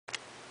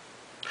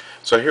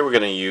So here we're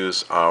going to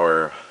use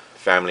our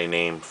family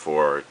name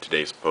for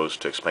today's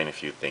post to explain a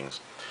few things.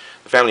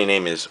 The family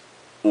name is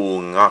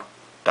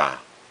Ungacta.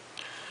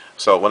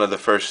 So one of the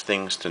first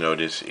things to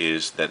notice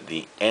is that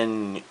the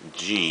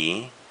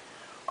NG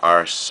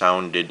are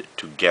sounded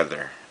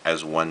together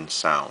as one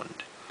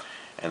sound.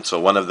 And so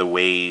one of the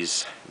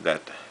ways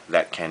that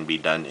that can be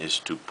done is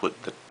to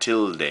put the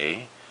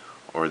tilde,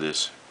 or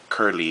this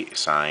curly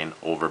sign,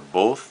 over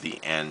both the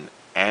N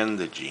and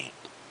the G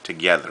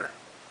together.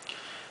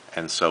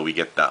 And so we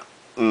get the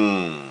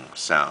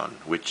sound,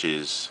 which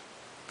is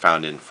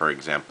found in, for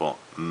example,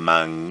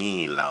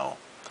 mangilaw.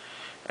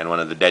 And one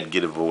of the dead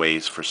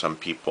giveaways for some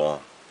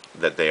people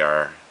that they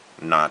are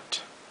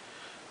not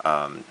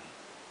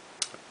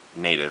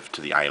native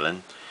to the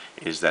island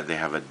is that they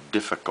have a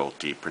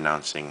difficulty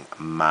pronouncing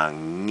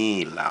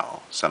mangilaw.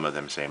 Some of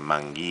them say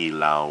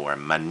mangilaw or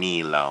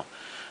manilaw,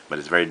 but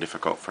it's very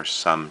difficult for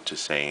some to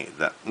say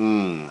the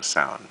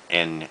sound,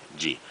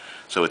 N-G.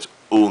 So it's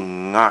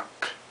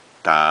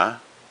ungacta,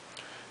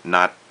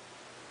 not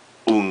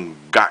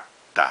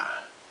ungacta.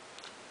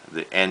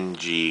 The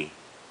NG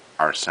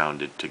are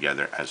sounded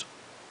together as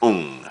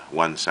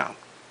one sound.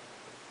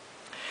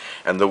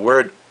 And the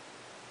word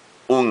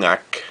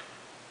ungak,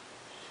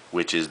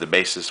 which is the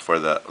basis for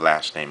the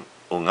last name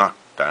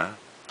Ungacta,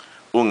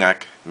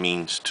 ungak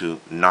means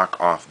to knock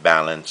off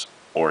balance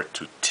or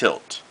to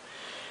tilt.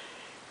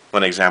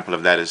 One example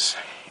of that is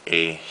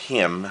a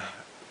hymn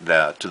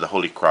to the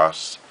Holy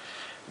Cross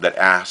that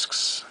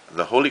asks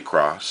the Holy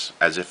Cross,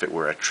 as if it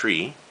were a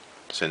tree,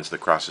 since the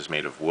cross is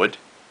made of wood,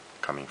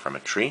 coming from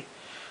a tree,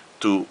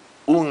 to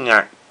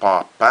ungak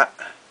papa,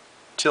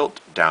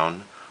 tilt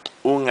down,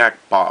 ungak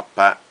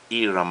papa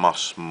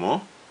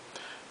iramasmo,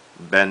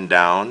 bend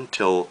down,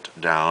 tilt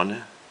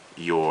down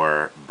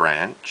your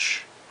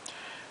branch,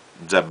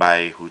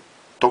 zabay hu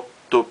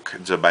tuktuk,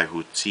 zabay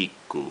hu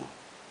tsiku,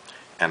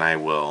 and I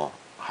will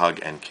hug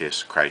and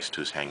kiss Christ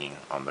who's hanging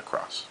on the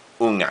cross.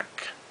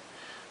 Ungak,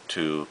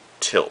 to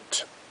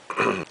tilt.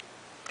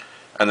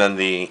 And then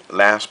the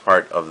last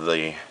part of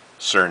the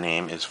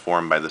surname is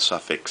formed by the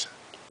suffix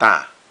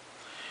ta.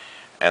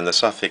 And the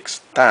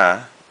suffix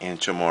ta in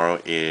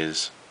Chamorro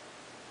is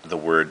the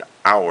word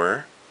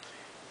our,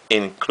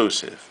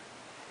 inclusive,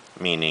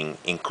 meaning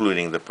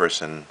including the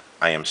person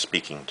I am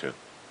speaking to.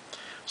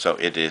 So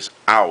it is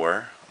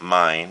our,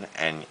 mine,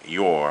 and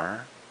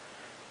your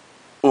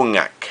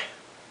ungak.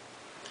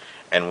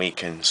 And we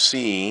can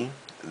see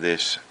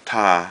this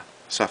ta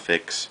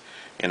suffix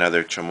in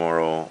other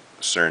Chamorro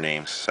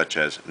surnames such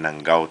as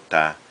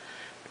Nangauta,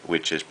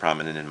 which is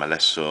prominent in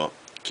Malesso,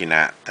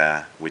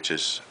 Kinata, which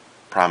is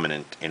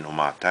prominent in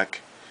Umatak,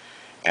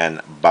 and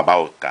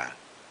Babauta,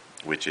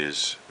 which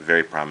is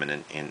very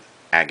prominent in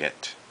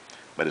Agate,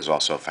 but is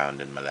also found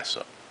in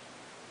Malesso.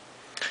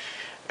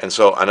 And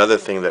so another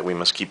thing that we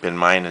must keep in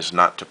mind is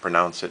not to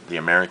pronounce it the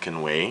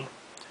American way,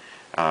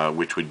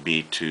 which would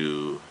be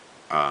to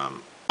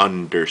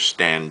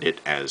understand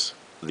it as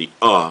the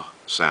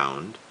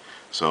sound,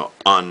 so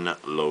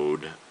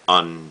unload,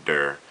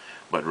 under,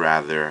 but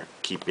rather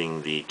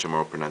keeping the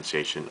Chamorro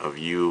pronunciation of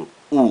u.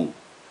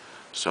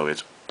 So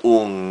it's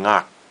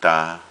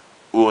ungacta,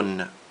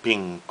 un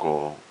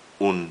pinko,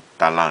 un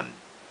talan,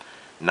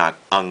 not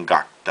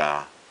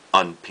ungacta,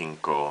 un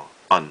pinko,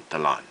 un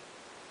talan.